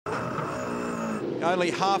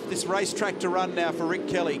Only half this racetrack to run now for Rick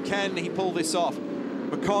Kelly. Can he pull this off?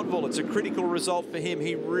 McConville, it's a critical result for him.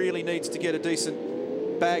 He really needs to get a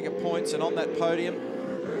decent bag of points and on that podium.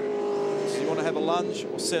 So you want to have a lunge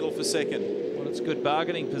or settle for second? Well, it's good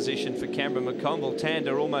bargaining position for Cameron McConville.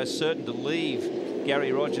 Tander almost certain to leave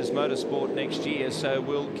Gary Rogers Motorsport next year. So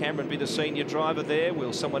will Cameron be the senior driver there?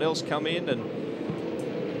 Will someone else come in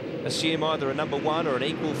and assume either a number 1 or an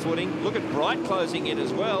equal footing? Look at Bright closing in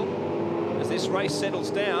as well. As this race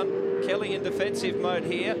settles down, Kelly in defensive mode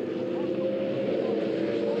here.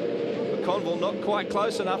 McConville not quite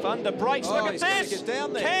close enough under brakes. Oh, look at this! Get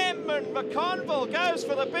down there. Cameron McConville goes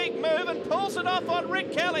for the big move and pulls it off on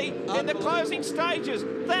Rick Kelly in the closing stages.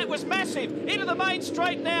 That was massive. Into the main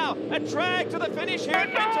straight now. A drag to the finish here at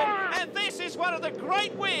Winton. And this is one of the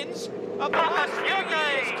great wins of the last few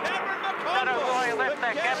years. Cameron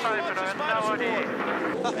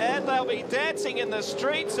McConville. And they'll be dancing in the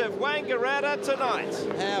streets of Wangaratta tonight.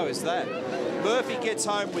 How is that? Murphy gets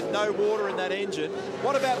home with no water in that engine.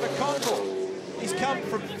 What about McConville? He's come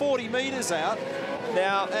from 40 metres out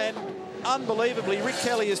now, and unbelievably, Rick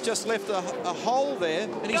Kelly has just left a hole there,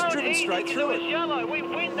 and he's driven straight through it. Yellow, we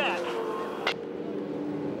win that.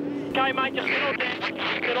 Okay, mate, just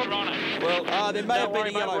middle on it. Well, there may have been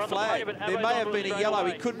a yellow flag. There may have been a yellow.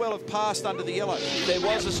 He could well have passed under the yellow. There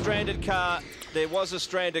was a stranded car. There was a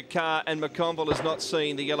stranded car, and McConville has not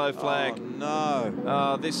seen the yellow flag. Oh,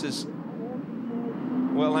 no. This is...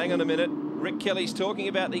 Well, hang on a minute. Rick Kelly's talking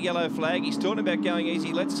about the yellow flag. He's talking about going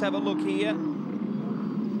easy. Let's have a look here.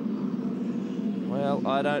 Well,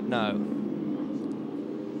 I don't know.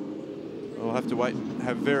 We'll have to wait and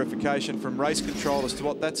have verification from race control as to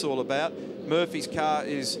what that's all about. Murphy's car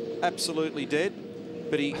is absolutely dead,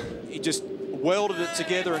 but he just welded it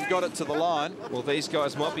together and got it to the line. Well, these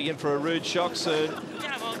guys might be in for a rude shock soon.